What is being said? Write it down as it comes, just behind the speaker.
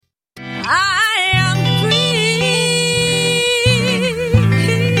I am free.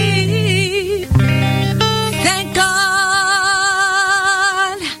 Thank God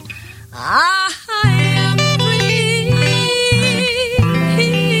I am free.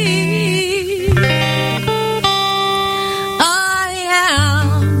 I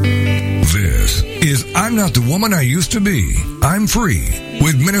am. This is I'm Not the Woman I Used to Be. I'm Free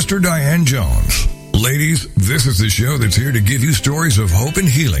with Minister Diane Jones. Ladies, this is the show that's here to give you stories of hope and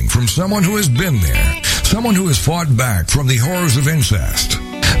healing from someone who has been there, someone who has fought back from the horrors of incest.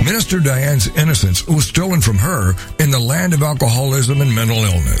 Minister Diane's innocence was stolen from her in the land of alcoholism and mental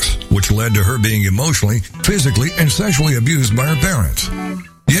illness, which led to her being emotionally, physically, and sexually abused by her parents.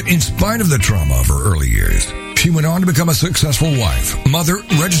 Yet in spite of the trauma of her early years, she went on to become a successful wife, mother,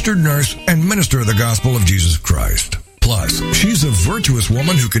 registered nurse, and minister of the gospel of Jesus Christ. Plus, she's a virtuous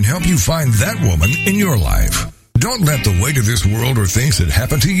woman who can help you find that woman in your life. Don't let the weight of this world or things that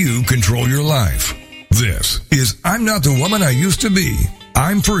happen to you control your life. This is I'm Not the Woman I Used to Be.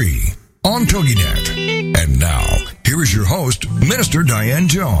 I'm Free on TogiNet. And now, here is your host, Minister Diane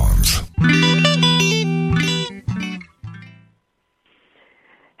Jones.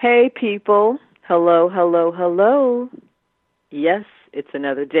 Hey, people. Hello, hello, hello. Yes, it's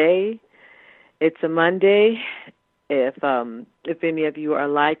another day. It's a Monday. If any of you are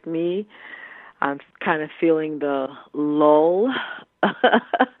like me, I'm kind of feeling the lull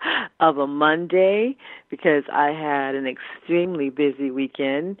of a Monday because I had an extremely busy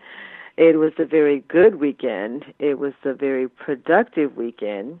weekend. It was a very good weekend. It was a very productive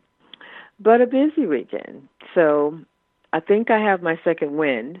weekend, but a busy weekend. So I think I have my second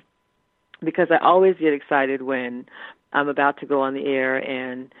wind because I always get excited when I'm about to go on the air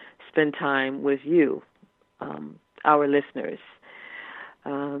and spend time with you, our listeners.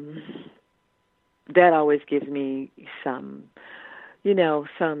 That always gives me some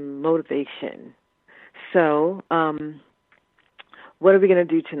motivation. So, what are we going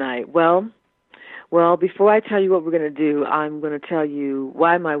to do tonight? Well, before I tell you what we're going to do, I'm going to tell you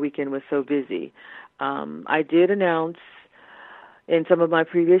why my weekend was so busy. I did announce in some of my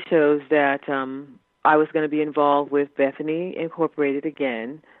previous shows that I was going to be involved with Bethany Incorporated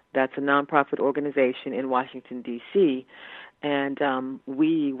again. That's a nonprofit organization in Washington, D.C., and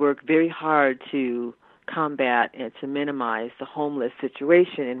we work very hard to combat and to minimize the homeless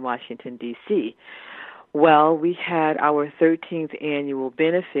situation in Washington, D.C. Well, we had our 13th annual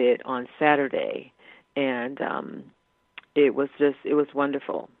benefit on Saturday, and it was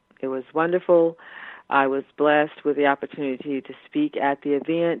wonderful. It was wonderful. I was blessed with the opportunity to speak at the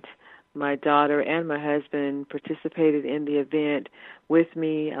event. My daughter and my husband participated in the event with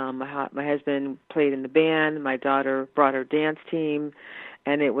me. My husband played in the band. My daughter brought her dance team,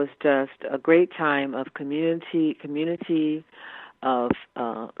 and it was just a great time of community of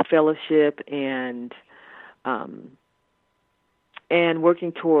fellowship and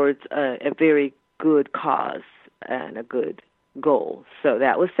working towards a very good cause and a good goal. So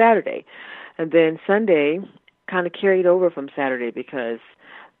that was Saturday. And then Sunday kind of carried over from Saturday because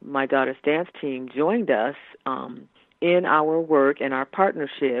my daughter's dance team joined us in our work and our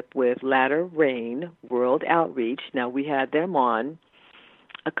partnership with Latter Rain World Outreach. Now, we had them on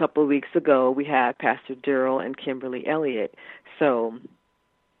a couple of weeks ago. We had Pastor Durrell and Kimberly Elliott. So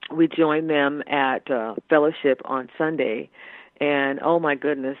we joined them at fellowship on Sunday. And, oh, my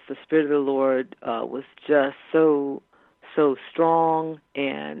goodness, the Spirit of the Lord was just so strong,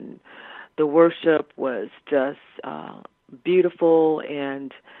 and the worship was just beautiful,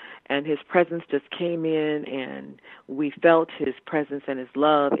 and His presence just came in, and we felt His presence and His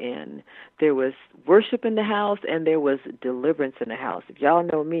love, and there was worship in the house, and there was deliverance in the house. If y'all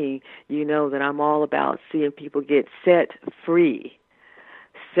know me, you know that I'm all about seeing people get set free.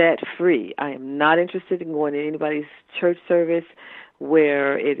 Set free. I am not interested in going to anybody's church service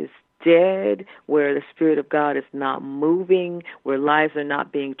where it is dead, where the Spirit of God is not moving, where lives are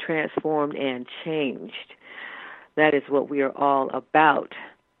not being transformed and changed. That is what we are all about.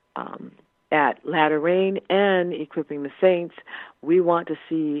 At Latter Rain and Equipping the Saints, we want to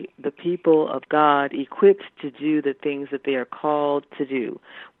see the people of God equipped to do the things that they are called to do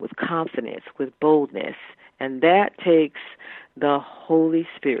with confidence, with boldness. And that takes the Holy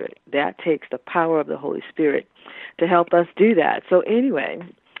Spirit. That takes the power of the Holy Spirit to help us do that. So anyway,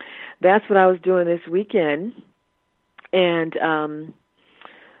 that's what I was doing this weekend. And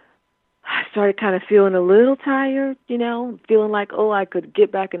I started kind of feeling a little tired, feeling like, I could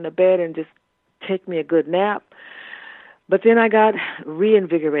get back in the bed and just take me a good nap. But then I got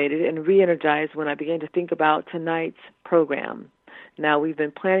reinvigorated and re-energized when I began to think about tonight's program. Now, we've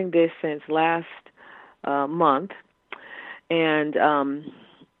been planning this since last month, and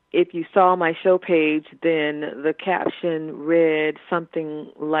if you saw my show page, then the caption read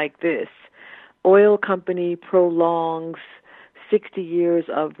something like this: Oil company prolongs 60 years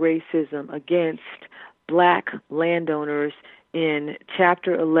of racism against black landowners in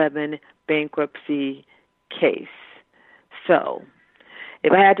Chapter 11 bankruptcy case. So,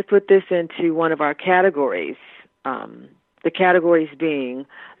 if I had to put this into one of our categories, the categories being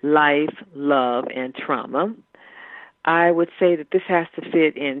life, love, and trauma, I would say that this has to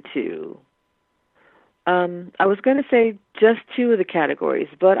fit into, I was going to say just two of the categories,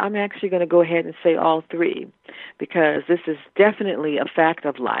 but I'm actually going to go ahead and say all three, because this is definitely a fact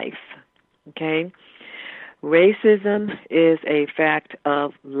of life, okay? Racism is a fact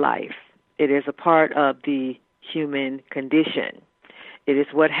of life. It is a part of the human condition. It is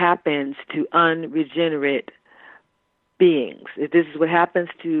what happens to unregenerate beings. This is what happens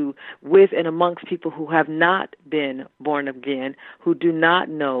to with and amongst people who have not been born again, who do not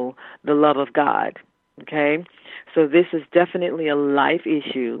know the love of God. Okay? So this is definitely a life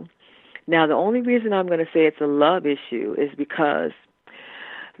issue. Now, the only reason I'm going to say it's a love issue is because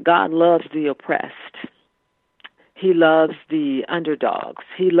God loves the oppressed. He loves the underdogs.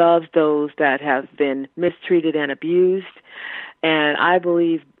 He loves those that have been mistreated and abused. And I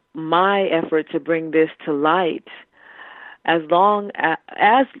believe my effort to bring this to light, as well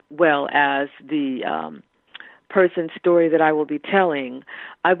as the person's story that I will be telling,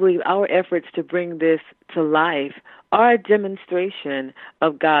 I believe our efforts to bring this to life are a demonstration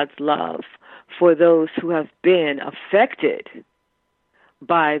of God's love for those who have been affected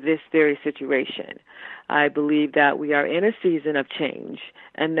by this very situation. I believe that we are in a season of change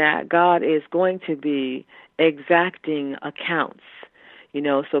and that God is going to be exacting accounts.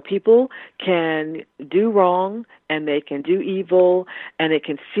 So people can do wrong and they can do evil and it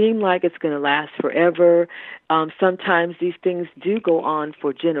can seem like it's going to last forever. Sometimes these things do go on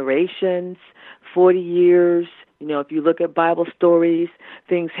for generations, 40 years. If you look at Bible stories,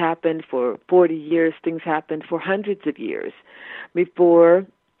 things happened for 40 years, things happened for hundreds of years before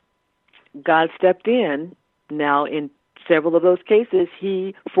God stepped in. Now, in several of those cases,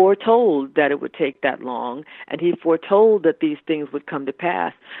 he foretold that it would take that long, and he foretold that these things would come to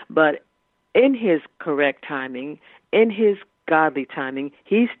pass. But in his correct timing, in his godly timing,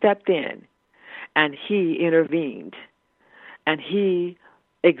 he stepped in, and he intervened, and he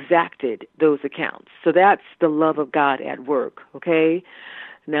exacted those accounts. So that's the love of God at work, okay?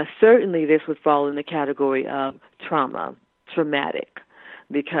 Now, certainly this would fall in the category of traumatic,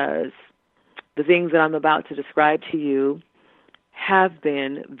 because the things that I'm about to describe to you have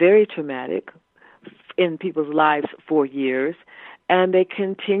been very traumatic in people's lives for years, and they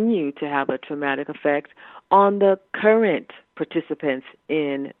continue to have a traumatic effect on the current participants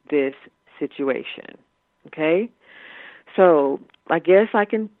in this situation, okay? So I guess I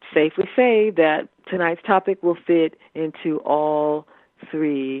can safely say that tonight's topic will fit into all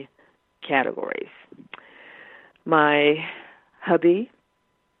three categories. My hubby,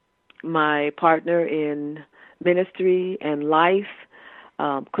 my partner in ministry and life,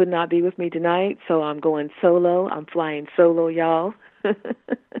 could not be with me tonight, so I'm going solo. I'm flying solo, y'all.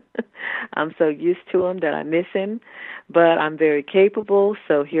 I'm so used to him that I miss him, but I'm very capable,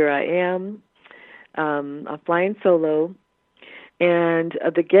 so here I am. I'm flying solo, and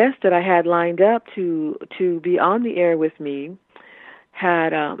the guest that I had lined up to be on the air with me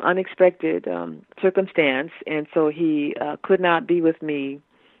had unexpected circumstance, and so he could not be with me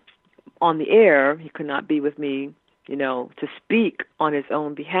on the air. He could not be with me, to speak on his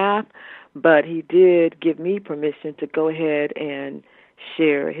own behalf, but he did give me permission to go ahead and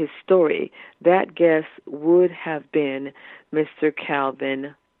share his story. That guest would have been Mr.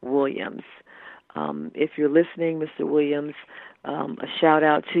 Calvin Williams. If you're listening, Mr. Williams, a shout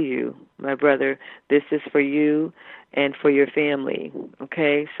out to you, my brother. This is for you and for your family,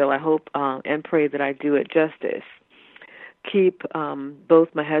 okay? So I hope and pray that I do it justice. Keep both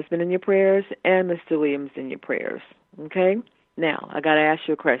my husband in your prayers and Mr. Williams in your prayers, okay? Now, I got to ask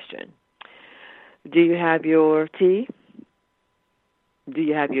you a question. Do you have your tea? Do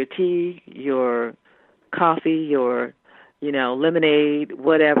you have your tea, your coffee, your, lemonade,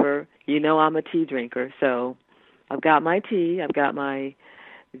 whatever? I'm a tea drinker, so I've got my tea. I've got my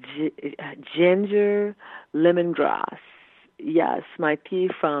ginger lemongrass. Yes, my tea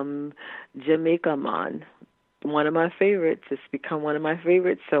from Jamaica, man. One of my favorites. It's become one of my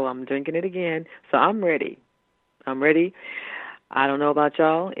favorites, so I'm drinking it again. So I'm ready. I don't know about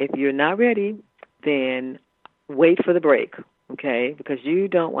y'all. If you're not ready, then wait for the break, okay? Because you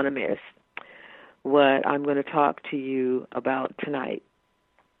don't want to miss what I'm going to talk to you about tonight.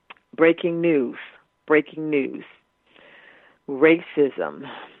 Breaking news. Racism.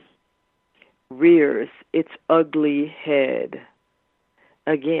 rears its ugly head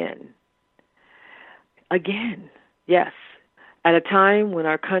again. Again, yes. At a time when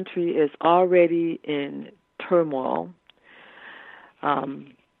our country is already in turmoil,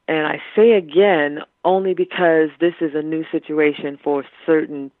 and I say again only because this is a new situation for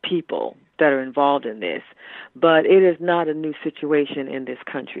certain people that are involved in this, but it is not a new situation in this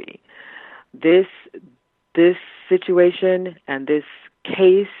country. This situation and this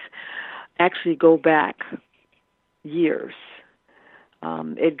case actually go back years.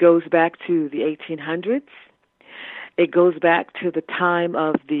 It goes back to the 1800s. It goes back to the time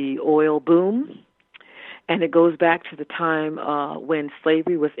of the oil boom, and it goes back to the time when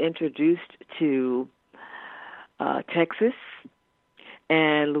slavery was introduced to Texas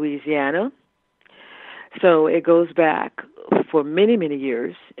and Louisiana. So it goes back for many, many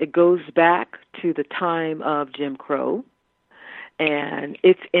years. It goes back to the time of Jim Crow and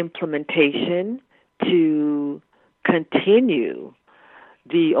its implementation to continue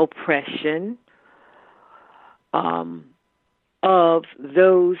the oppression of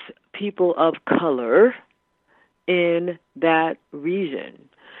those people of color in that region.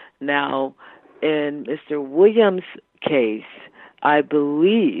 Now, in Mr. Williams' case, I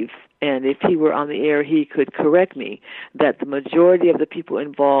believe, and if he were on the air, he could correct me, that the majority of the people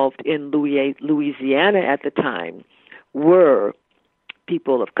involved in Louisiana at the time were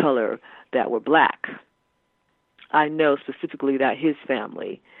people of color that were black. I know specifically that his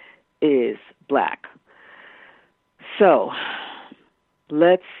family is black. So,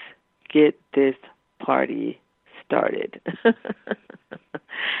 let's get this party started.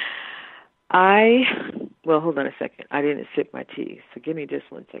 Well, hold on a second. I didn't sip my tea, so give me just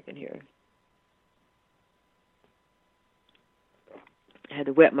 1 second here. I had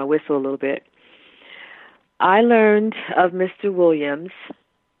to wet my whistle a little bit. I learned of Mr. Williams,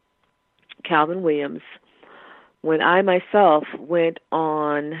 Calvin Williams, when I myself went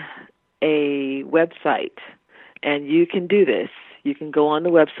on a website, and you can do this. You can go on the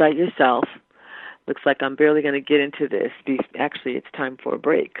website yourself. Looks like I'm barely going to get into this. Actually, it's time for a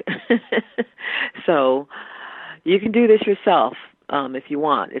break. So you can do this yourself if you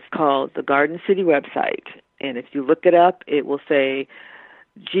want. It's called the Garden City website. And if you look it up, it will say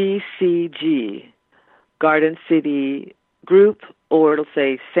GCG, Garden City Group, or it'll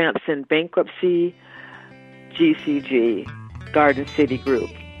say Sampson Bankruptcy, GCG, Garden City Group.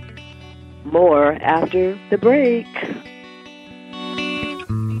 More after the break.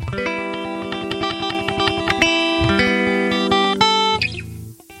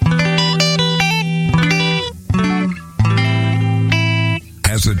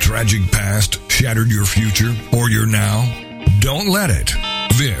 Has the tragic past shattered your future or your now? Don't let it.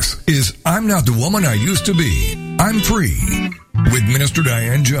 This is I'm Not the Woman I Used to Be. I'm Free with Minister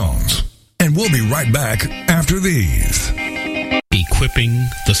Diane Jones. And we'll be right back after these. Equipping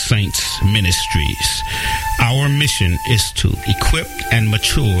the Saints Ministries. Our mission is to equip and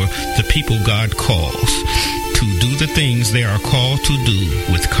mature the people God calls to do the things they are called to do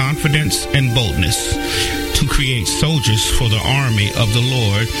with confidence and boldness, to create soldiers for the army of the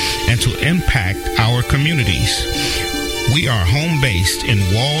Lord, and to impact our communities. We are home-based in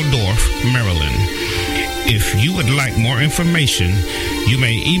Waldorf, Maryland. If you would like more information, you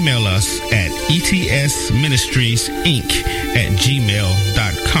may email us at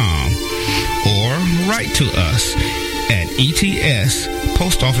etsministriesinc@gmail.com or write to us at ETS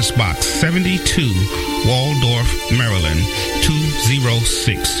Post Office Box 72, Waldorf, Maryland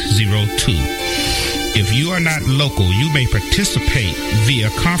 20602. If you are not local, you may participate via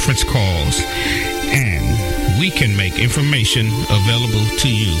conference calls, and we can make information available to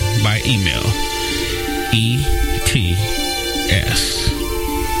you by email. ETS.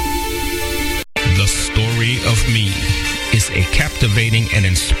 The Story of Me is a captivating and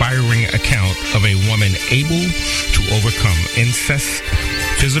inspiring account of a woman able to overcome incest,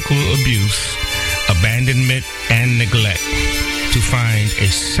 physical abuse, abandonment, and neglect to find a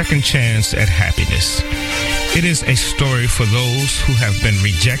second chance at happiness. It is a story for those who have been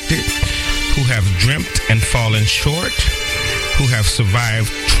rejected, who have dreamt and fallen short, who have survived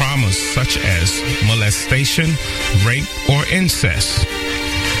traumas such as molestation, rape, or incest.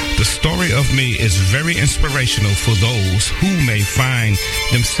 The Story of Me is very inspirational for those who may find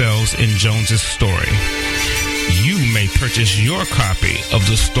themselves in Jones's story. You may purchase your copy of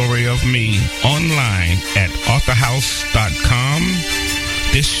The Story of Me online at authorhouse.com,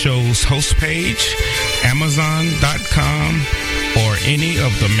 this show's host page, Amazon.com, or any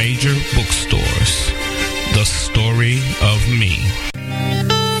of the major bookstores. The Story of Me.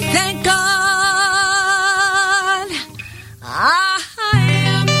 Thank God I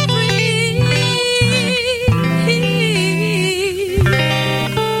am free.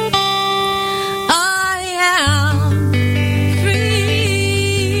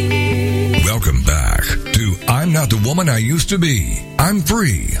 the woman I used to be. I'm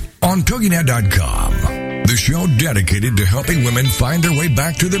free on TogiNet.com. The show dedicated to helping women find their way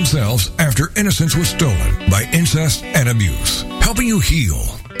back to themselves after innocence was stolen by incest and abuse. Helping you heal.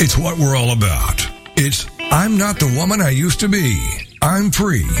 It's what we're all about. It's I'm not the woman I used to be. I'm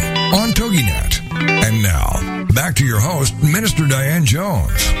free on TogiNet. And now, back to your host, Minister Diane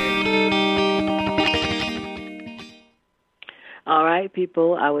Jones. All right,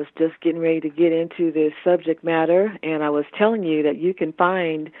 people, I was just getting ready to get into this subject matter, and I was telling you that you can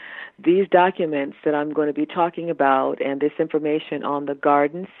find these documents that I'm going to be talking about and this information on the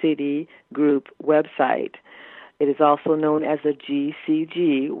Garden City Group website. It is also known as a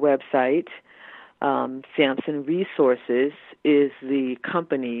GCG website. Samson Resources is the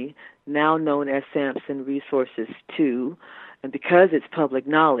company now known as Samson Resources 2, and because it's public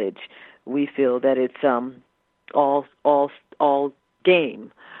knowledge, we feel that it's all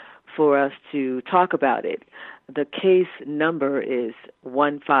game for us to talk about it. The case number is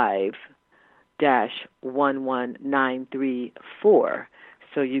 15-11934,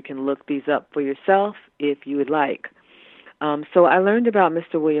 so you can look these up for yourself if you would like. So I learned about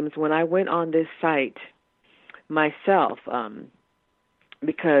Mr. Williams when I went on this site myself,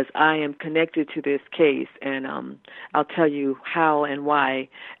 because I am connected to this case, and I'll tell you how and why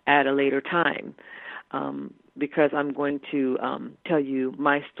at a later time, because I'm going to tell you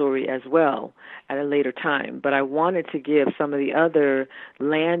my story as well at a later time. But I wanted to give some of the other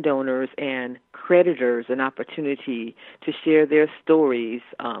landowners and creditors an opportunity to share their stories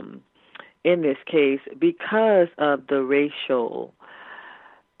in this case because of the racial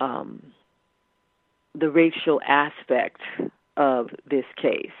aspect of this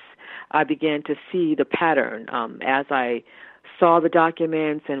case. I began to see the pattern as I saw the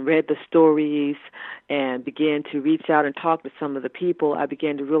documents and read the stories and began to reach out and talk to some of the people. I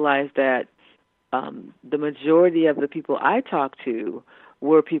began to realize that the majority of the people I talked to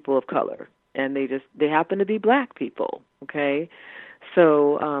were people of color, and they happen to be black people, okay?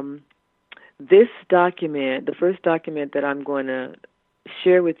 So this document, the first document that I'm going to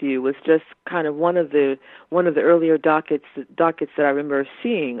share with you, was just kind of one of the earlier dockets that I remember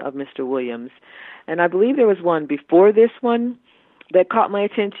seeing of Mr. Williams. And I believe there was one before this one that caught my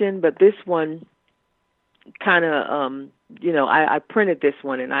attention, but this one kind of, I printed this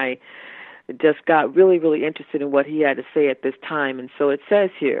one, and I just got really, really interested in what he had to say at this time. And so it says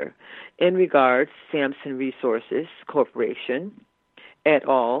here, in regards, Samson Resources Corporation, et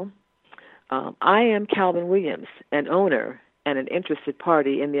al., I am Calvin Williams, an owner and an interested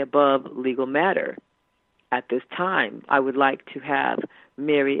party in the above legal matter. At this time, I would like to have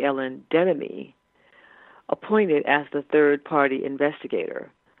Mary Ellen Denemy appointed as the third-party investigator.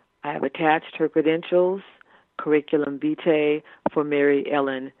 I have attached her credentials, curriculum vitae for Mary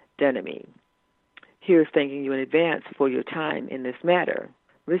Ellen Denemy. Here's thanking you in advance for your time in this matter.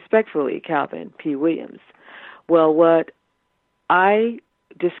 Respectfully, Calvin P. Williams. Well, what I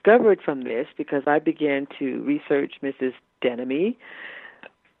discovered from this, because I began to research Mrs. Denemy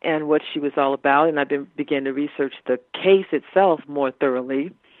and what she was all about, and I began to research the case itself more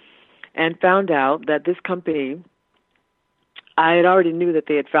thoroughly, and found out that this company, I had already knew that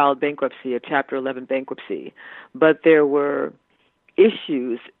they had filed bankruptcy, a Chapter 11 bankruptcy, but there were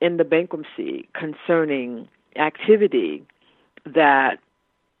issues in the bankruptcy concerning activity that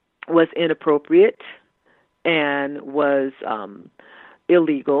was inappropriate and was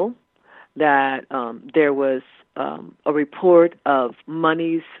illegal, that there was a report of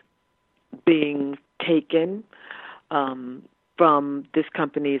monies being taken from this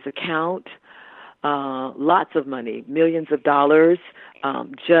company's account, lots of money, millions of dollars,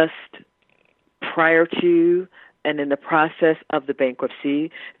 just prior to and in the process of the bankruptcy.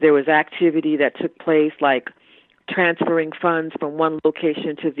 There was activity that took place, like transferring funds from one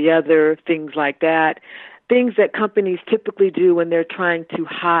location to the other, things like that, things that companies typically do when they're trying to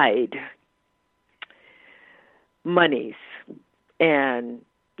hide monies. And,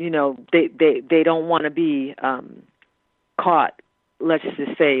 they don't want to be caught, let's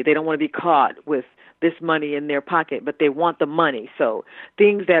just say, they don't want to be caught with this money in their pocket, but they want the money. So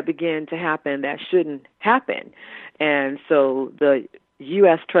things that begin to happen that shouldn't happen. And so the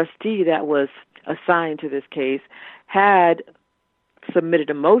U.S. trustee that was assigned to this case had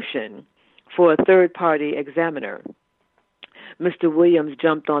submitted a motion for a third-party examiner. Mr. Williams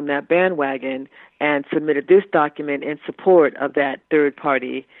jumped on that bandwagon and submitted this document in support of that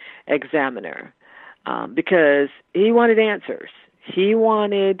third-party examiner because he wanted answers. He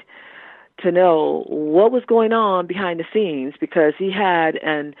wanted to know what was going on behind the scenes because he had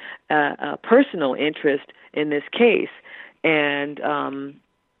a personal interest in this case. And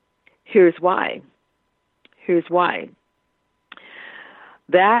here's why. Here's why.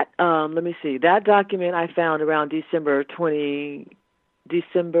 That, that document I found around December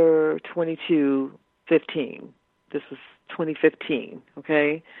 22, 15. This was 2015,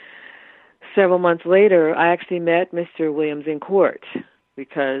 okay? Several months later, I actually met Mr. Williams in court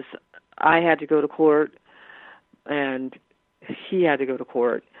because I had to go to court and he had to go to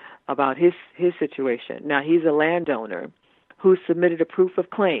court about his situation. Now, he's a landowner who submitted a proof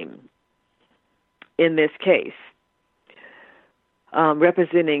of claim in this case,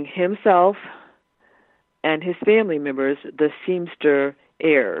 representing himself and his family members, the Seamster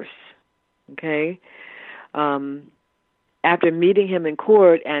heirs, okay? After meeting him in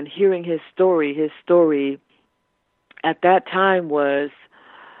court and hearing his story at that time was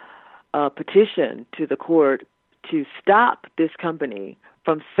a petition to the court to stop this company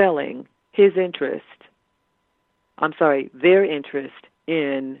from selling their interest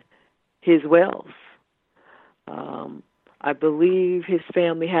in his wells. I believe his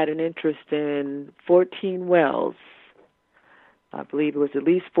family had an interest in 14 wells. I believe it was at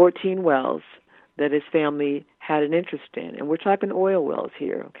least 14 wells that his family had an interest in. And we're talking oil wells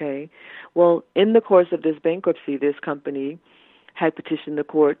here, okay? Well, in the course of this bankruptcy, this company had petitioned the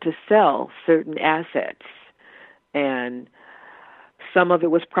court to sell certain assets. And some of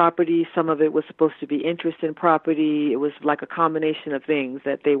it was property, some of it was supposed to be interest in property. It was like a combination of things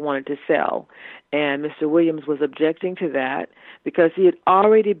that they wanted to sell. And Mr. Williams was objecting to that because he had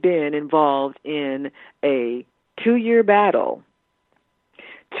already been involved in a 2-year battle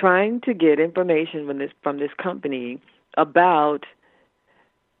trying to get information from this company about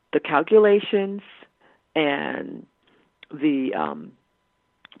the calculations and the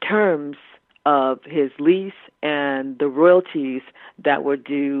terms of his lease and the royalties that were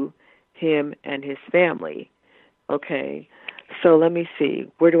due him and his family. Okay, so let me see.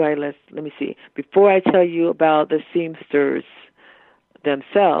 Let me see. Before I tell you about the Seamsters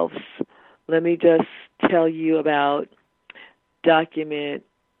themselves, let me just tell you about document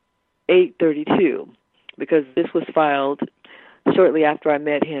 832, because this was filed shortly after I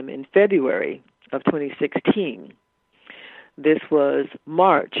met him in February of 2016. This was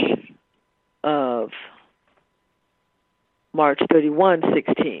March 31,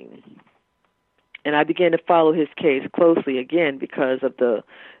 16. And I began to follow his case closely again because of the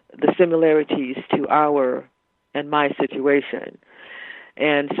similarities to our and my situation.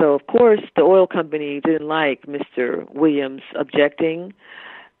 And so, of course, the oil company didn't like Mr. Williams objecting.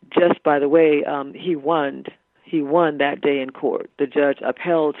 Just by the way, he won that day in court. The judge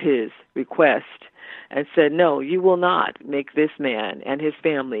upheld his request and said, no, you will not make this man and his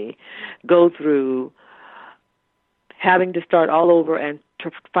family go through having to start all over and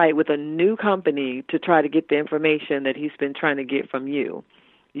to fight with a new company to try to get the information that he's been trying to get from you.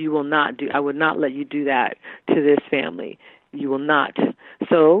 I would not let you do that to this family. You will not.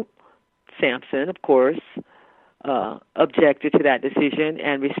 So Sampson, of course, objected to that decision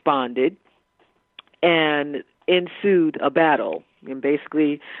and responded, and ensued a battle. And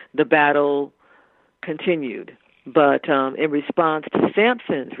basically, the battle continued. But in response to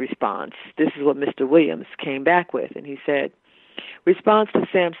Sampson's response, this is what Mr. Williams came back with, and he said, response to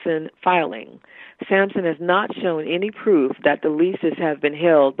Sampson filing. Sampson has not shown any proof that the leases have been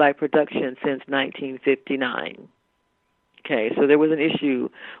held by production since 1959. Okay, so there was an issue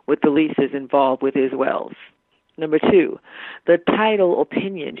with the leases involved with his wells. Number 2, the title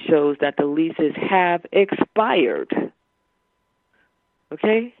opinion shows that the leases have expired.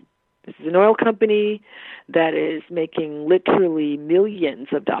 Okay? This is an oil company that is making literally millions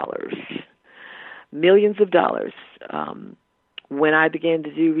of dollars. Millions of dollars. When I began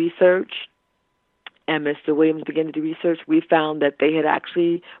to do research, and Mr. Williams began to do research, we found that they had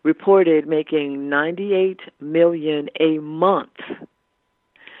actually reported making $98 million a month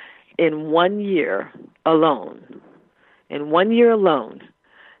in 1 year alone. In 1 year alone.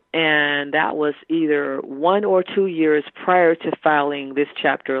 And that was either 1 or 2 years prior to filing this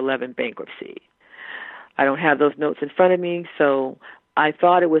Chapter 11 bankruptcy. I don't have those notes in front of me, so I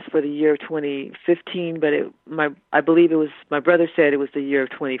thought it was for the year of 2015, but I believe it was, my brother said it was the year of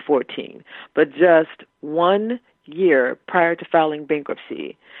 2014. But just 1 year prior to filing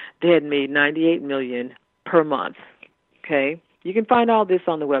bankruptcy, they had made $98 million per month. Okay? You can find all this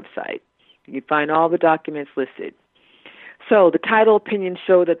on the website. You can find all the documents listed. So the title opinions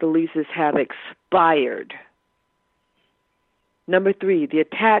show that the leases have expired. Number 3, the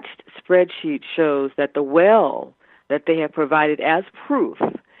attached spreadsheet shows that the well that they have provided as proof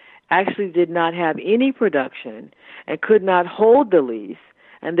actually did not have any production and could not hold the lease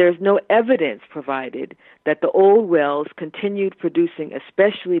and there's no evidence provided that the old wells continued producing,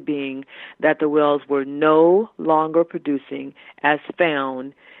 especially being that the wells were no longer producing as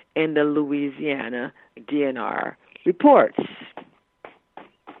found in the Louisiana DNR reports.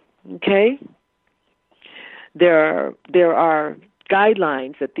 Okay? There are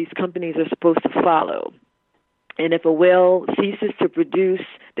guidelines that these companies are supposed to follow. And if a well ceases to produce,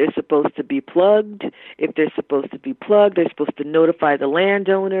 they're supposed to be plugged. If they're supposed to be plugged, they're supposed to notify the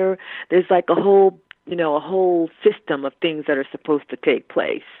landowner. There's like a whole system of things that are supposed to take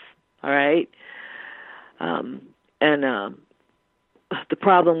place. All right? The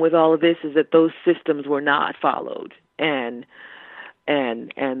problem with all of this is that those systems were not followed. And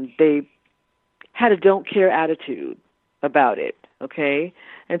they had a don't care attitude about it, okay?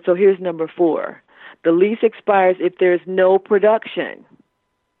 And so here's number 4. The lease expires if there's no production.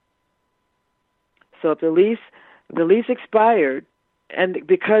 So if the lease expired, and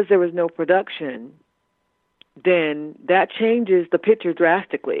because there was no production, then that changes the picture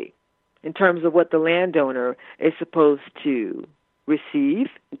drastically in terms of what the landowner is supposed to receive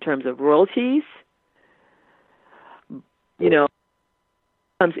in terms of royalties.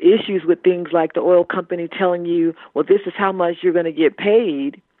 Comes issues with things like the oil company telling you, well, this is how much you're going to get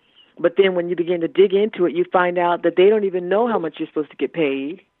paid. But then when you begin to dig into it, you find out that they don't even know how much you're supposed to get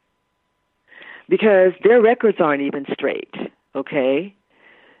paid because their records aren't even straight, okay?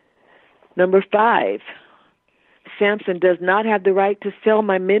 Number 5, Samson does not have the right to sell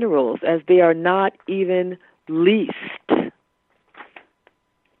my minerals as they are not even leased.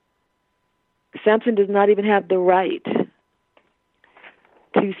 Samson does not even have the right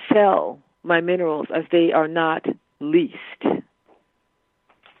to sell my minerals as they are not leased.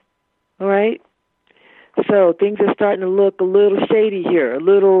 All right? So things are starting to look a little shady here, a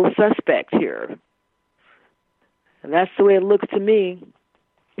little suspect here. And that's the way it looks to me.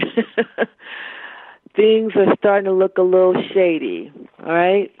 Things are starting to look a little shady. All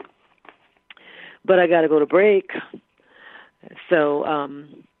right? But I got to go to break. So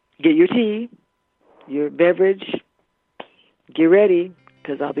get your tea, your beverage, get ready,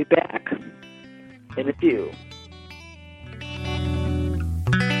 because I'll be back in a few.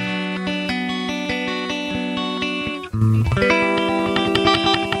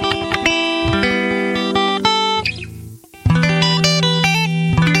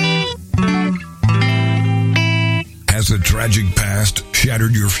 Has a tragic past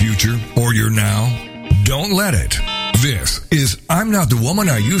shattered your future or your now? Don't let it. This is I'm Not the Woman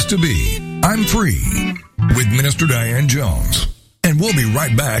I Used to Be. I'm Free with Minister Diane Jones. And we'll be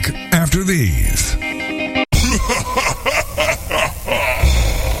right back after these.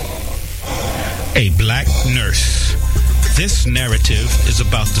 A black nurse. This narrative is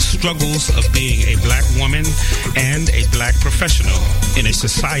about the struggles of being a black woman and a black professional in a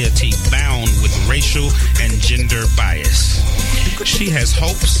society bound with racial and gender bias. She has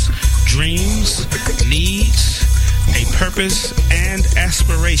hopes, dreams, needs, a purpose, and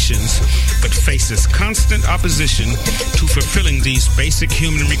aspirations, but faces constant opposition to fulfilling these basic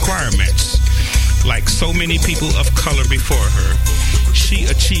human requirements. Like so many people of color before her, she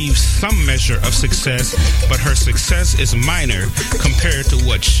achieves some measure of success, but her success is minor compared to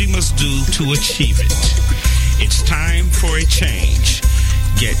what she must do to achieve it. It's time for a change.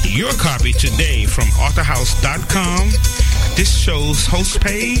 Get your copy today from authorhouse.com, this show's host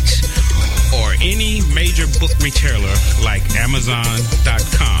page, or any major book retailer like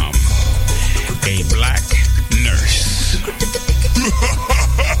Amazon.com. A black nurse.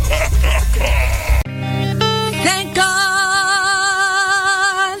 Thank God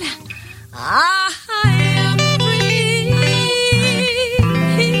I am free.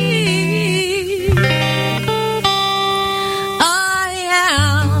 I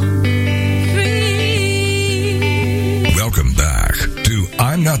am free. Welcome back to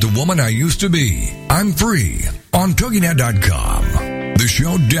I'm Not the Woman I Used to Be. I'm Free on TogiNet.com. The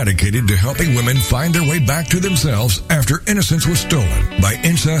show dedicated to helping women find their way back to themselves after innocence was stolen by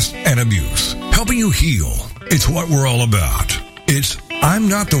incest and abuse. Helping you heal. It's what we're all about. It's I'm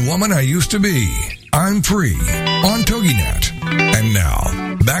Not the Woman I Used to Be. I'm Free on TogiNet. And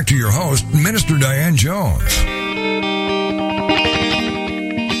now, back to your host, Minister Diane Jones.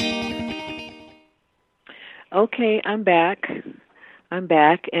 Okay, I'm back,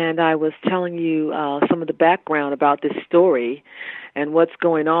 and I was telling you some of the background about this story and what's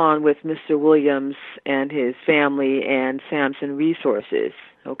going on with Mr. Williams and his family and Samson Resources,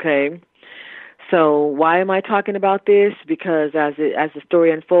 okay? So why am I talking about this? Because as the story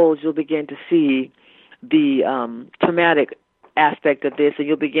unfolds, you'll begin to see the traumatic aspect of this, and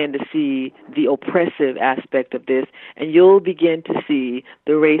you'll begin to see the oppressive aspect of this, and you'll begin to see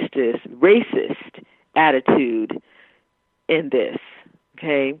the racist attitude in this.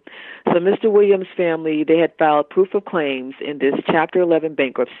 Okay, so Mr. Williams' family, they had filed proof of claims in this Chapter 11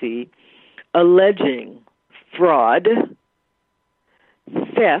 bankruptcy, alleging fraud,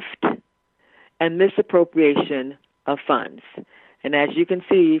 theft, and misappropriation of funds. And as you can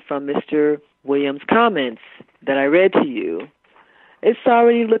see from Mr. Williams' comments that I read to you, it's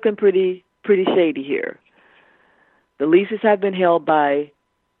already looking pretty shady here. The leases have been held by,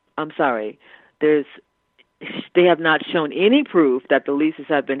 they have not shown any proof that the leases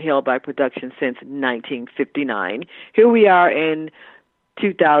have been held by production since 1959. Here we are in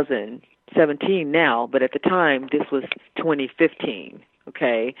 2017 now, but at the time, this was 2015,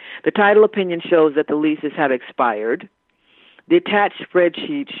 okay? The title opinion shows that the leases have expired. The attached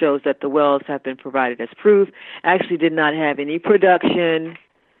spreadsheet shows that the wells have been provided as proof. Actually did not have any production.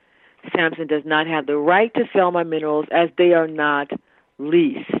 Samson does not have the right to sell my minerals as they are not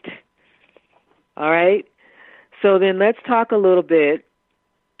leased. All right? So then let's talk a little bit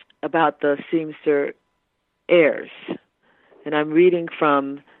about the Seamster heirs. And I'm reading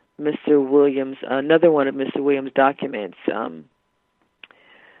from Mr. Williams, another one of Mr. Williams' documents.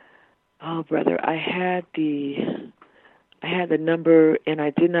 Brother, I had the number, and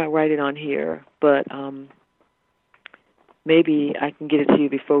I did not write it on here, but maybe I can get it to you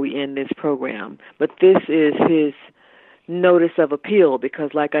before we end this program. But this is his notice of appeal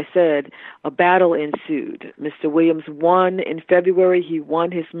because, like I said, a battle ensued. Mr. Williams won in February. He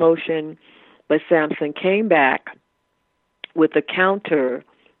won his motion, but Samson came back with a counter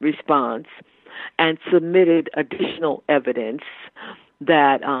response and submitted additional evidence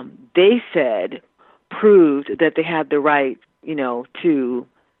that they said proved that they had the right, to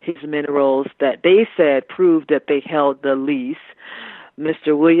his minerals, that they said proved that they held the lease.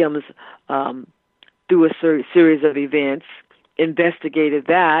 Mr. Williams, through a series of events, investigated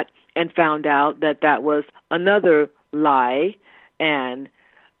that and found out that that was another lie, and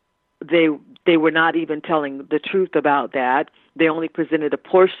they were not even telling the truth about that. They only presented a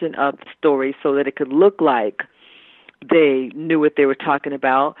portion of the story so that it could look like they knew what they were talking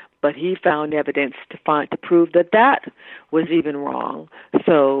about, but he found evidence to prove that that was even wrong.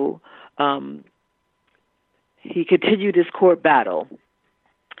 So he continued his court battle,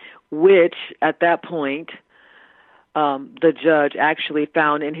 which at that point the judge actually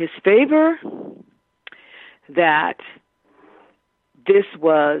found in his favor that this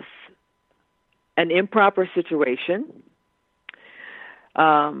was an improper situation,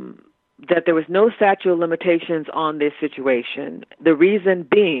 that there was no statute of limitations on this situation. The reason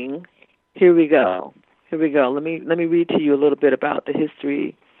being, here we go. Let me read to you a little bit about the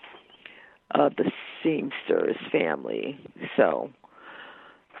history of the Seamsters family. So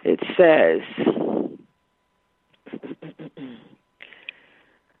it says,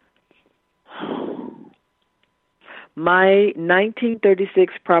 my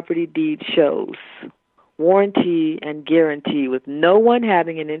 1936 property deed shows warranty and guarantee with no one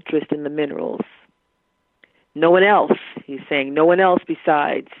having an interest in the minerals. No one else, he's saying, no one else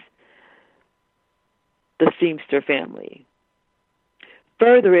besides the Seamster family.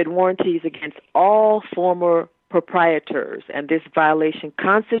 Further, it warranties against all former proprietors, and this violation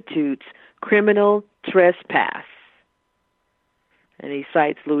constitutes criminal trespass. And he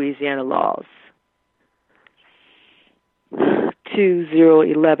cites Louisiana laws.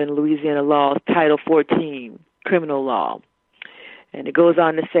 2011 Louisiana laws, Title 14, criminal law. And it goes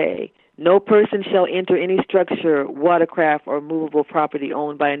on to say, no person shall enter any structure, watercraft, or movable property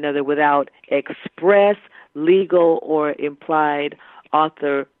owned by another without express legal or implied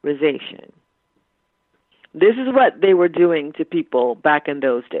authorization. This is what they were doing to people back in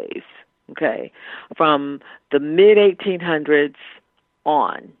those days, okay, from the mid-1800s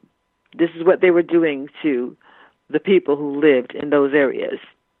on. This is what they were doing to the people who lived in those areas.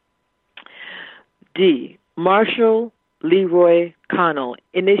 D. Marshall Leroy Connell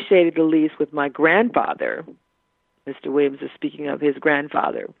initiated the lease with my grandfather. Mr. Williams is speaking of his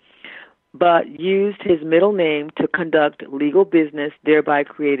grandfather, but used his middle name to conduct legal business, thereby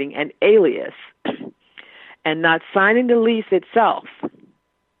creating an alias and not signing the lease itself.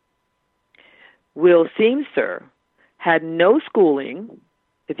 Will Seamster had no schooling.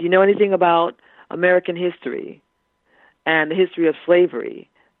 If you know anything about American history and the history of slavery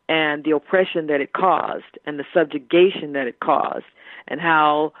and the oppression that it caused and the subjugation that it caused and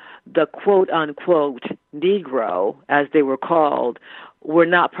how the quote-unquote Negro, as they were called, were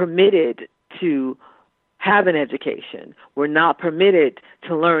not permitted to have an education, were not permitted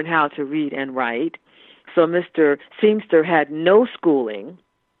to learn how to read and write. So Mr. Seamster had no schooling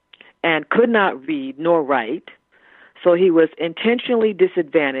and could not read nor write. So he was intentionally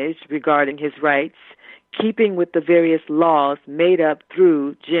disadvantaged regarding his rights, keeping with the various laws made up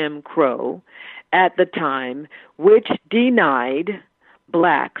through Jim Crow at the time, which denied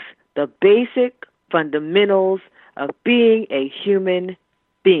blacks the basic fundamentals of being a human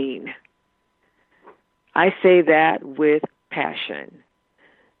being. I say that with passion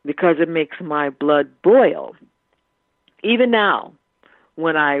because it makes my blood boil. Even now,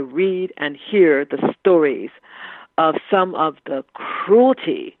 when I read and hear the stories of some of the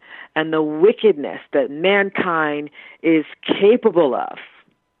cruelty and the wickedness that mankind is capable of.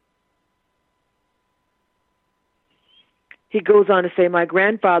 He goes on to say, my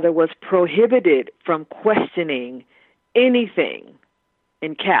grandfather was prohibited from questioning anything,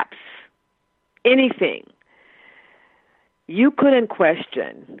 in caps, anything. You couldn't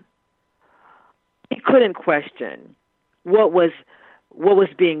question. He couldn't question what was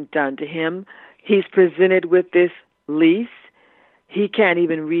being done to him. He's presented with this lease. He can't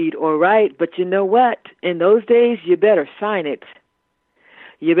even read or write, but you know what? In those days, you better sign it.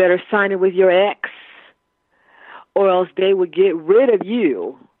 You better sign it with your ex, or else they would get rid of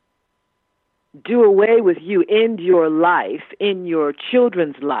you, do away with you, end your life, in your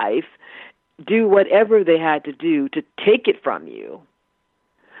children's life, do whatever they had to do to take it from you.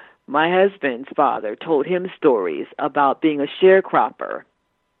 My husband's father told him stories about being a sharecropper.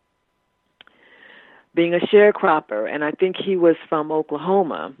 And I think he was from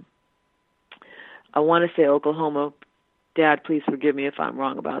Oklahoma. I want to say Oklahoma. Dad, please forgive me if I'm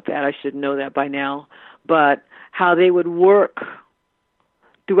wrong about that. I should know that by now. But how they would work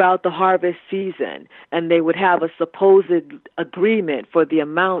throughout the harvest season, and they would have a supposed agreement for the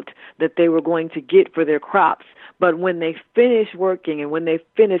amount that they were going to get for their crops. But when they finished working and when they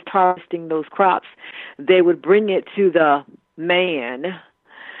finished harvesting those crops, they would bring it to the man,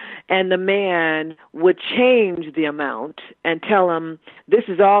 and the man would change the amount and tell him, this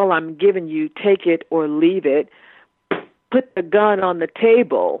is all I'm giving you, take it or leave it. Put the gun on the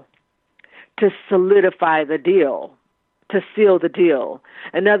table to solidify the deal, to seal the deal.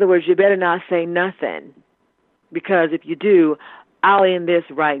 In other words, you better not say nothing, because if you do, I'll end this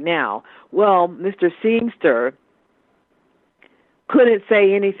right now. Well, Mr. Seamster couldn't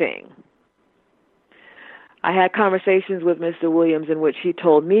say anything. I had conversations with Mr. Williams in which he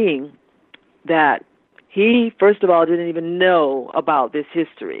told me that he, first of all, didn't even know about this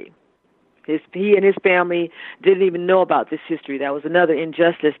history. He and his family didn't even know about this history. That was another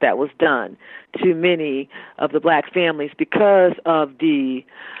injustice that was done to many of the black families because of the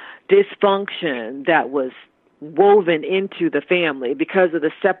dysfunction that was woven into the family, because of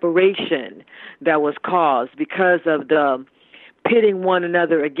the separation that was caused, because of the pitting one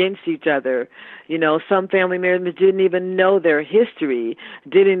another against each other. You know, some family members didn't even know their history,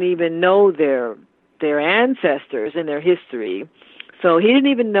 didn't even know their ancestors and their history. So he didn't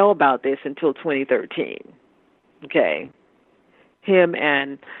even know about this until 2013. Okay. Him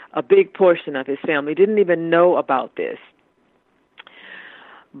and a big portion of his family didn't even know about this.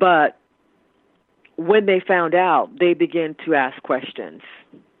 But when they found out, they began to ask questions.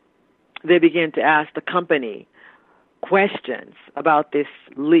 They began to ask the company questions about this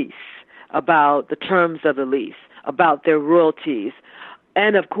lease, about the terms of the lease, about their royalties,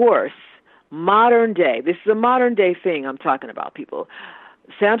 and of course, modern day, this is a modern day thing I'm talking about, people.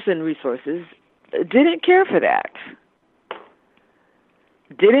 Samson Resources didn't care for that.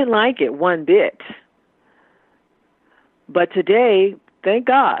 Didn't like it one bit. But today, thank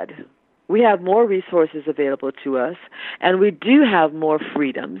God, we have more resources available to us, and we do have more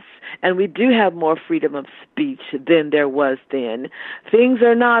freedoms, and we do have more freedom of speech than there was then. Things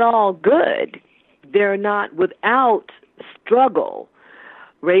are not all good. They're not without struggle.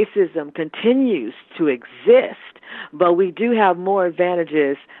 Racism continues to exist, but we do have more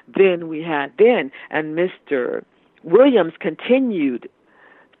advantages than we had then. And Mr. Williams continued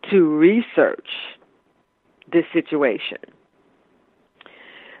to research this situation.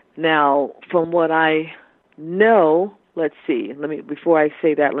 Now, from what I know, let's see, before I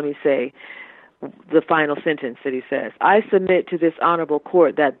say that, let me say the final sentence that he says. I submit to this honorable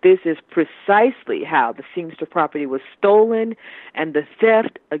court that this is precisely how the Seamster property was stolen and the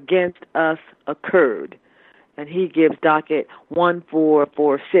theft against us occurred. And he gives docket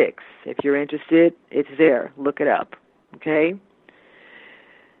 1446. If you're interested, it's there. Look it up. Okay?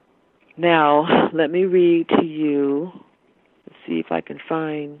 Now, let me read to you. Let's see if I can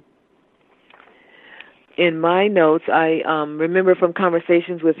find. In my notes, I remember from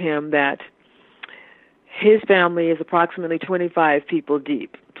conversations with him that his family is approximately 25 people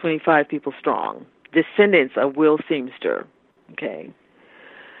deep, 25 people strong. descendants of Will Seamster. Okay.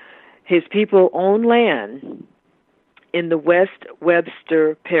 His people own land in the West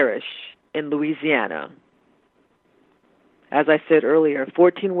Webster Parish in Louisiana. As I said earlier,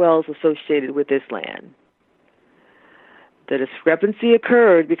 14 wells associated with this land. The discrepancy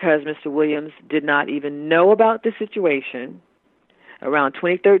occurred because Mr. Williams did not even know about the situation. Around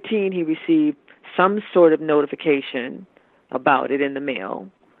 2013, he received some sort of notification about it in the mail,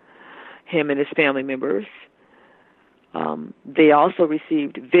 him and his family members. They also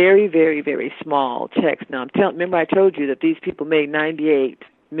received very, very, very small checks. Now, remember I told you that these people made $98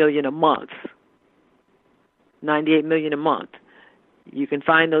 million a month. $98 million a month. You can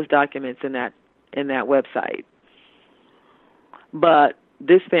find those documents in that website. But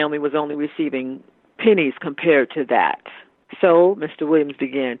this family was only receiving pennies compared to that. So Mr. Williams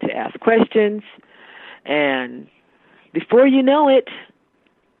began to ask questions, and before you know it,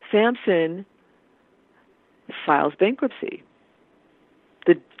 Sampson files bankruptcy.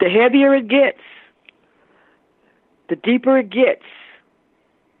 The heavier it gets, the deeper it gets,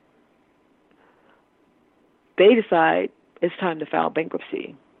 they decide it's time to file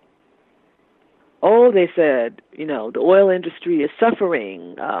bankruptcy. Oh, they said, the oil industry is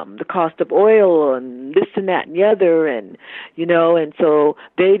suffering, the cost of oil and this and that and the other, and so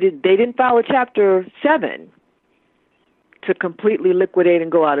they didn't file a Chapter 7 to completely liquidate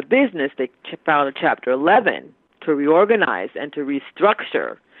and go out of business. They filed a Chapter 11 to reorganize and to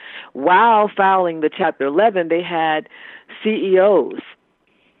restructure. While filing the Chapter 11, they had CEOs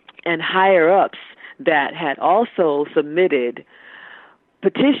and higher-ups that had also submitted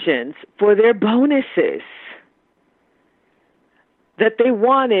petitions for their bonuses that they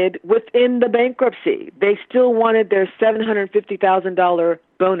wanted within the bankruptcy. They still wanted their $750,000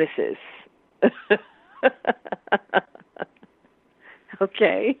 bonuses.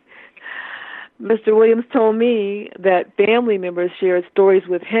 Okay. Mr. Williams told me that family members shared stories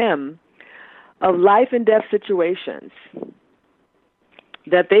with him of life and death situations,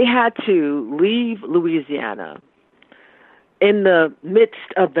 that they had to leave Louisiana in the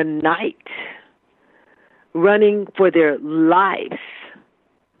midst of the night, running for their lives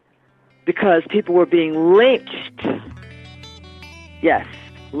because people were being lynched. Yes,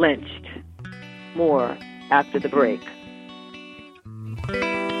 lynched. More after the break.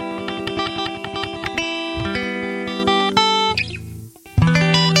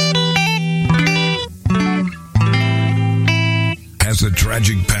 Has the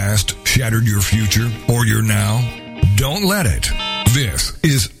tragic past shattered your future or your now? Don't let it. This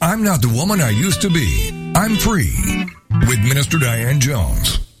is I'm Not the Woman I Used to Be. I'm Free with Minister Diane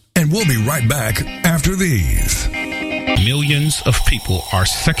Jones. And we'll be right back after these. Millions of people are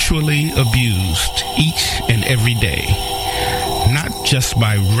sexually abused each and every day. Not just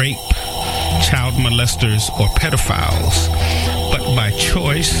by rape, child molesters, or pedophiles, but by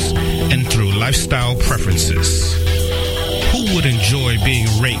choice and through lifestyle preferences. Who would enjoy being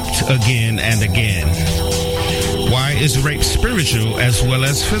raped again and again? Why is rape spiritual as well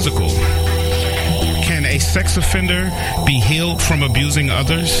as physical? Can a sex offender be healed from abusing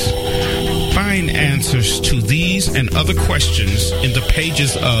others? Find answers to these and other questions in the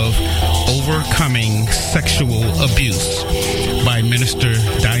pages of Overcoming Sexual Abuse by Minister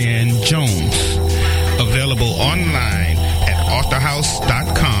Diane Jones. Available online at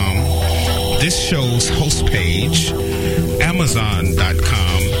authorhouse.com, this show's host page,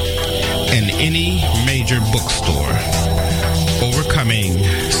 Amazon.com, and any major bookstore. Overcoming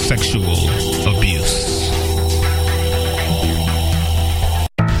Sexual Abuse.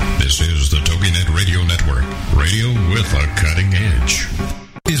 This is the TogiNet Radio Network. Radio with a cutting edge.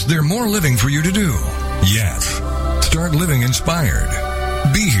 Is there more living for you to do? Yes. Start living inspired.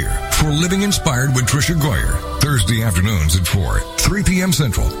 Be here for Living Inspired with Tricia Goyer, Thursday afternoons at 4, 3 p.m.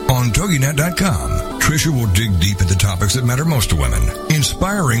 Central on TogiNet.com. Tricia will dig deep into topics that matter most to women,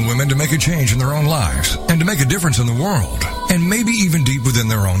 inspiring women to make a change in their own lives and to make a difference in the world, and maybe even deep within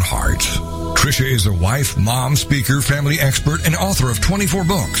their own hearts. Tricia is a wife, mom, speaker, family expert, and author of 24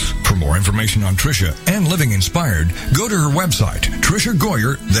 books. For more information on Tricia and Living Inspired, go to her website, Tricia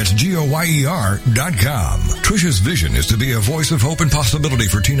Goyer, that's Goyer.com. Tricia's vision is to be a voice of hope and possibility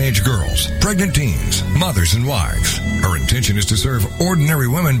for teenage girls, pregnant teens, mothers, and wives. Her intention is to serve ordinary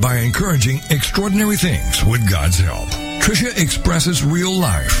women by encouraging extraordinary things with God's help. Tricia expresses real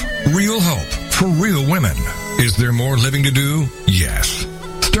life, real hope for real women. Is there more living to do? Yes.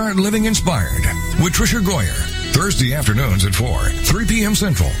 Start Living Inspired with Tricia Goyer, Thursday afternoons at 4, 3 p.m.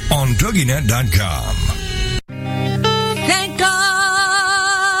 Central on TogiNet.com. Thank God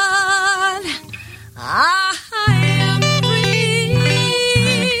I am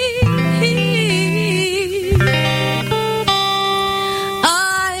free.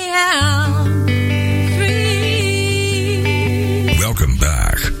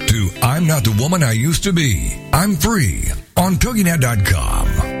 Not the Woman I Used to Be. I'm Free on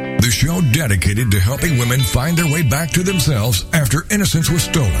TogiNet.com. The show dedicated to helping women find their way back to themselves after innocence was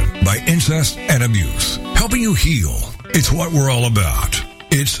stolen by incest and abuse. Helping you heal. It's what we're all about.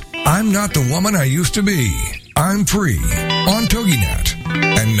 It's I'm Not the Woman I Used to Be. I'm Free on TogiNet.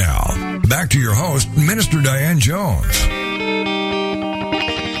 And now, back to your host, Minister Diane Jones.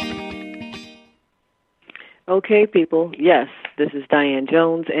 Okay, people. Yes, this is Diane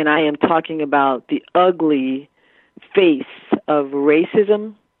Jones, and I am talking about the ugly face of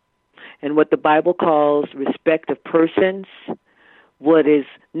racism and what the Bible calls respect of persons, what is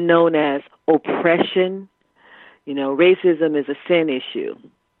known as oppression. You know, racism is a sin issue.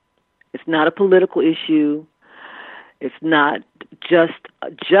 It's not a political issue. It's not just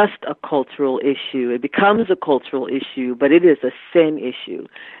a cultural issue. It becomes a cultural issue, but it is a sin issue.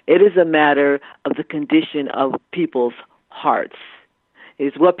 It is a matter of the condition of people's hearts. It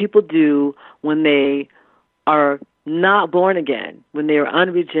is what people do when they are not born again, when they are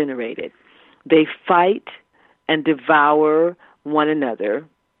unregenerated. They fight and devour one another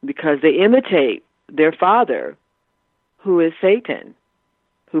because they imitate their father, who is Satan,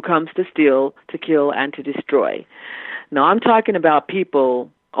 who comes to steal, to kill, and to destroy. Now, I'm talking about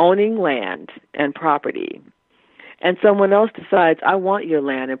people owning land and property, and someone else decides, I want your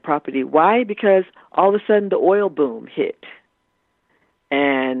land and property. Why? Because all of a sudden the oil boom hit,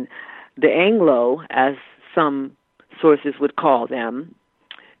 and the Anglo, as some sources would call them,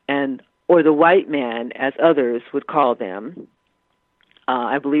 or the white man, as others would call them.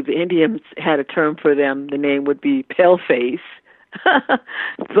 I believe the Indians had a term for them. The name would be paleface.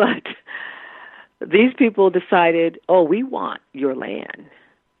 But these people decided, we want your land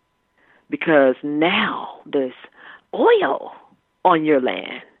because now there's oil on your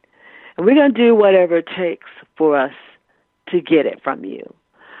land. And we're going to do whatever it takes for us to get it from you.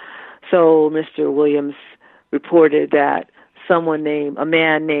 So Mr. Williams reported that a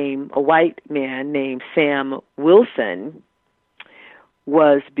white man named Sam Wilson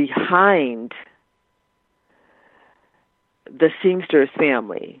was behind the Seamsters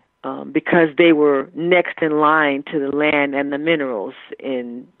family because they were next in line to the land and the minerals.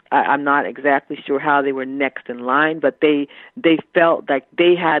 I'm not exactly sure how they were next in line, but they felt like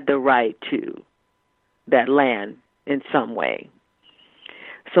they had the right to that land in some way.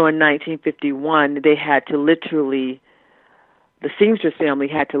 So in 1951, the Seamsters family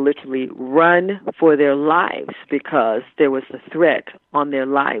had to literally run for their lives because there was a threat on their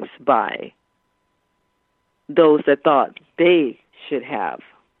lives by those that thought they should have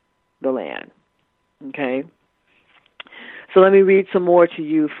the land. Okay? So let me read some more to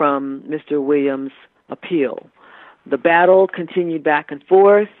you from Mr. Williams' appeal. The battle continued back and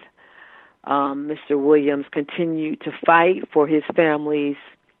forth. Mr. Williams continued to fight for his family's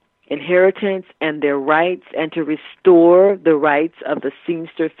inheritance and their rights and to restore the rights of the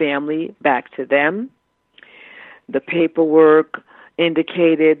Seamster family back to them. The paperwork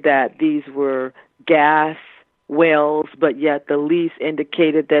indicated that these were gas wells, but yet the lease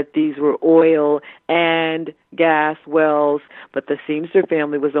indicated that these were oil and gas wells, but the Seamster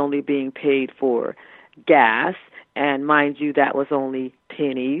family was only being paid for gas, and mind you, that was only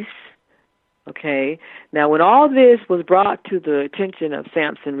pennies. Okay. Now, when all this was brought to the attention of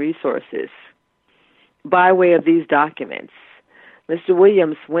Samson Resources by way of these documents, Mr.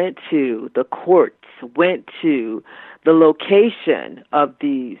 Williams went to the courts, went to the location of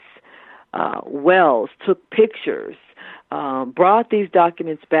these wells, took pictures, brought these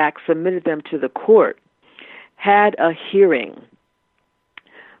documents back, submitted them to the court, had a hearing,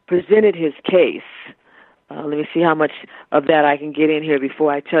 presented his case. Let me see how much of that I can get in here before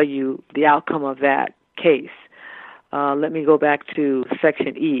I tell you the outcome of that case. Let me go back to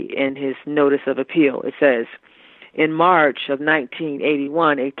Section E in his notice of appeal. It says, in March of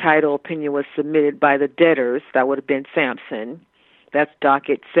 1981, a title opinion was submitted by the debtors, that would have been Samson. That's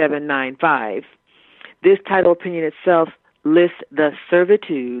docket 795. This title opinion itself lists the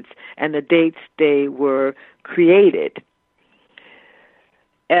servitudes and the dates they were created.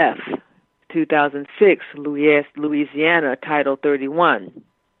 F, 2006, Louisiana, Title 31.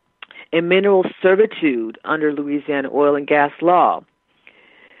 A mineral servitude under Louisiana oil and gas law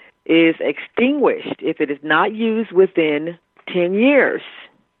is extinguished if it is not used within 10 years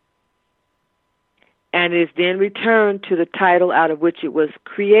and is then returned to the title out of which it was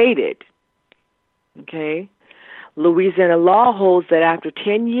created. Okay? Louisiana law holds that after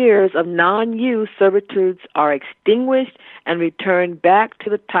 10 years of non-use, servitudes are extinguished and returned back to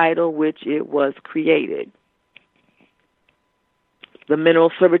the title which it was created. The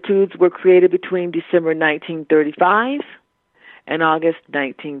mineral servitudes were created between December 1935 and August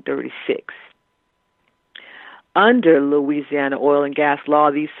 1936. Under Louisiana oil and gas law,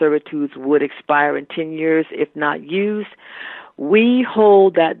 these servitudes would expire in 10 years if not used. We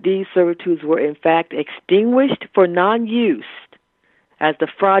hold that these servitudes were in fact extinguished for non-use, as the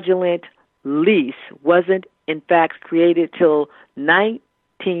fraudulent lease wasn't in fact created till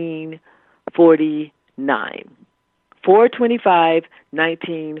 1949.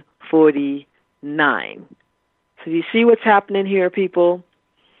 4/25/1949. So you see what's happening here, people?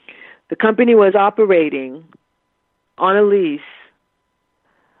 The company was operating on a lease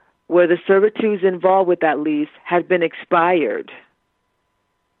where the servitudes involved with that lease had been expired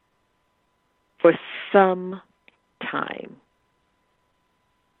for some time.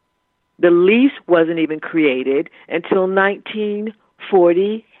 The lease wasn't even created until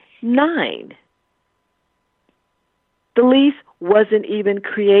 1949. The lease wasn't even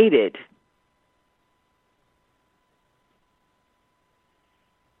created.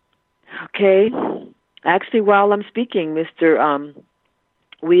 Okay. Actually, while I'm speaking, Mr.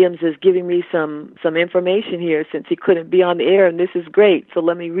 Williams is giving me some information here since he couldn't be on the air, and this is great. So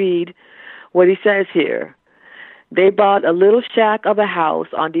let me read what he says here. They bought a little shack of a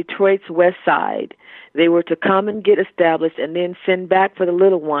house on Detroit's west side. They were to come and get established and then send back for the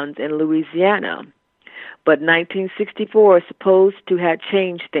little ones in Louisiana. But 1964 is supposed to have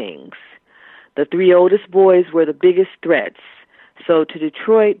changed things. The three oldest boys were the biggest threats. So to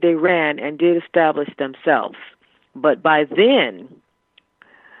Detroit, they ran and did establish themselves. But by then,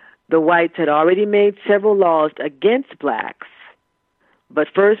 the whites had already made several laws against blacks. But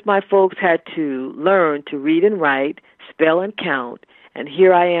first, my folks had to learn to read and write, spell and count, and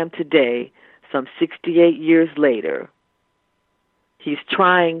here I am today, some 68 years later. He's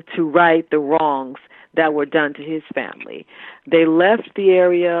trying to right the wrongs that were done to his family. They left the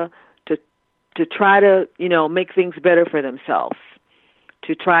area to try to, make things better for themselves,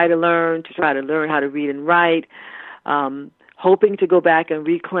 to try to learn how to read and write, hoping to go back and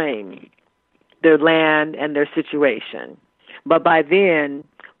reclaim their land and their situation. But by then,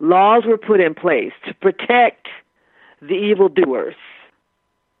 laws were put in place to protect the evildoers.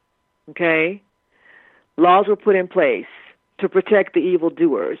 Okay? Laws were put in place to protect the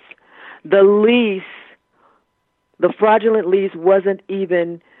evildoers. The fraudulent lease wasn't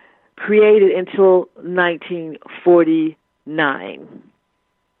even created until 1949.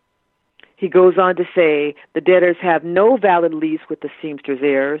 He goes on to say, the debtors have no valid lease with the Seamsters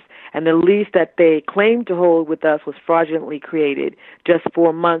heirs, and the lease that they claimed to hold with us was fraudulently created just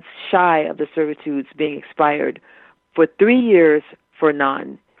 4 months shy of the servitudes being expired for 3 years for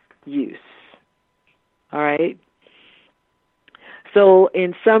non-use. All right? So,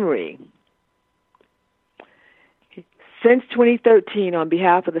 in summary, since 2013, on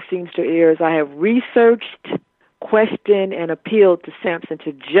behalf of the Seamster heirs, I have researched, questioned, and appealed to Sampson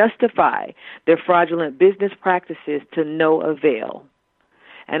to justify their fraudulent business practices to no avail.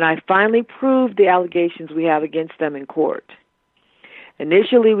 And I finally proved the allegations we have against them in court.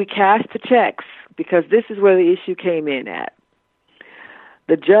 Initially, we cashed the checks because this is where the issue came in at.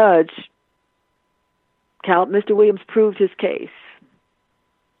 The judge, Mr. Williams, proved his case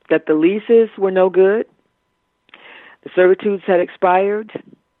that the leases were no good, the servitudes had expired,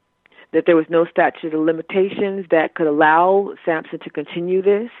 that there was no statute of limitations that could allow Sampson to continue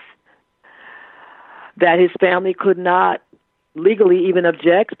this, that his family could not legally even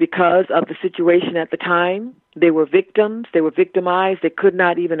object because of the situation at the time. They were victims. They were victimized. They could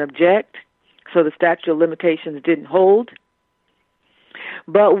not even object, so the statute of limitations didn't hold.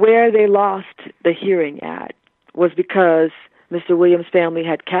 But where they lost the hearing at was because Mr. Williams' family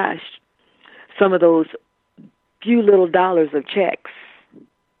had cashed some of those few little dollars of checks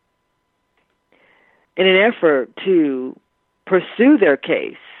in an effort to pursue their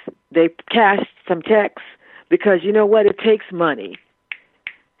case. They cashed some checks because, you know what, it takes money.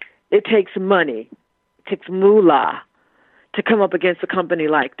 It takes money. It takes moolah to come up against a company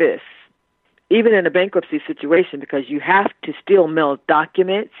like this, even in a bankruptcy situation, because you have to still mail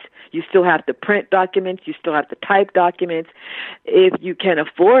documents. You still have to print documents. You still have to type documents. If you can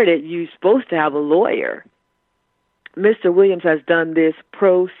afford it, you're supposed to have a lawyer. Mr. Williams has done this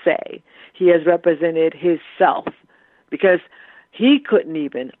pro se. He has represented himself because he couldn't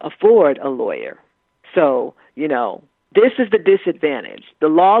even afford a lawyer. So, this is the disadvantage. The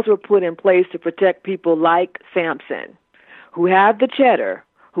laws were put in place to protect people like Sampson, who have the cheddar,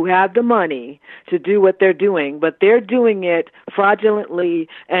 who have the money to do what they're doing, but they're doing it fraudulently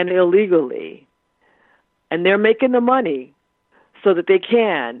and illegally. And they're making the money so that they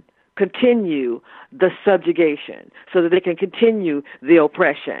can continue the subjugation, so that they can continue the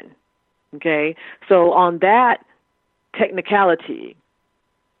oppression. Okay? So on that technicality,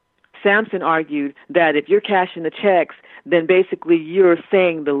 Samson argued that if you're cashing the checks, then basically you're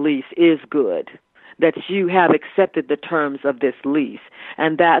saying the lease is good, that you have accepted the terms of this lease.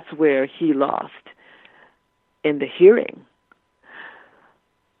 And that's where he lost in the hearing.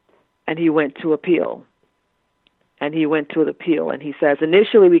 And he went to appeal. And he went to the appeal. And he says,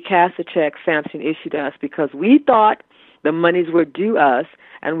 initially we cast the check Samson issued us because we thought the monies were due us,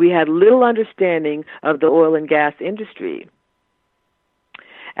 and we had little understanding of the oil and gas industry.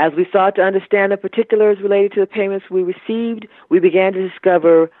 As we sought to understand the particulars related to the payments we received, we began to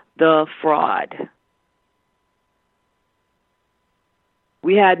discover the fraud.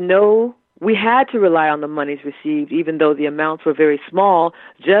 We had to rely on the monies received, even though the amounts were very small,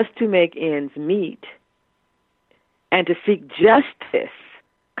 just to make ends meet and to seek justice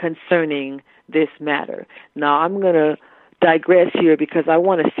concerning this matter. Now, I'm going to digress here because I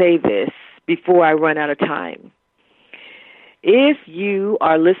want to say this before I run out of time. If you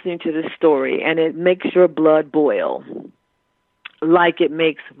are listening to this story and it makes your blood boil, like it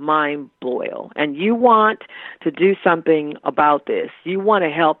makes mine boil, and you want to do something about this, you want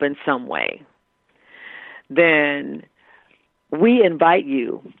to help in some way, then we invite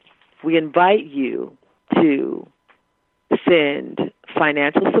you to send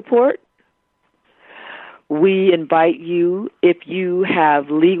financial support. We invite you, if you have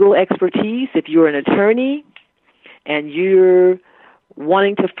legal expertise, if you're an attorney and you're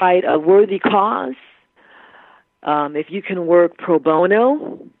wanting to fight a worthy cause, if you can work pro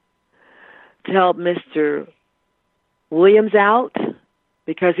bono to help Mr. Williams out,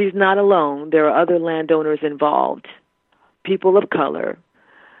 because he's not alone. There are other landowners involved, people of color,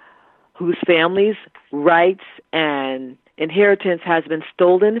 whose families' rights and inheritance has been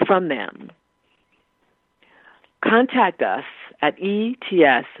stolen from them. Contact us at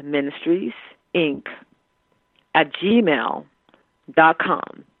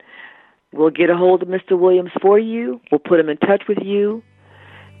etsministriesinc@gmail.com. We'll get a hold of Mr. Williams for you. We'll put him in touch with you.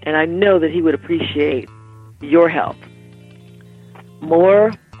 And I know that he would appreciate your help.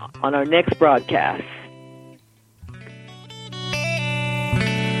 More on our next broadcast.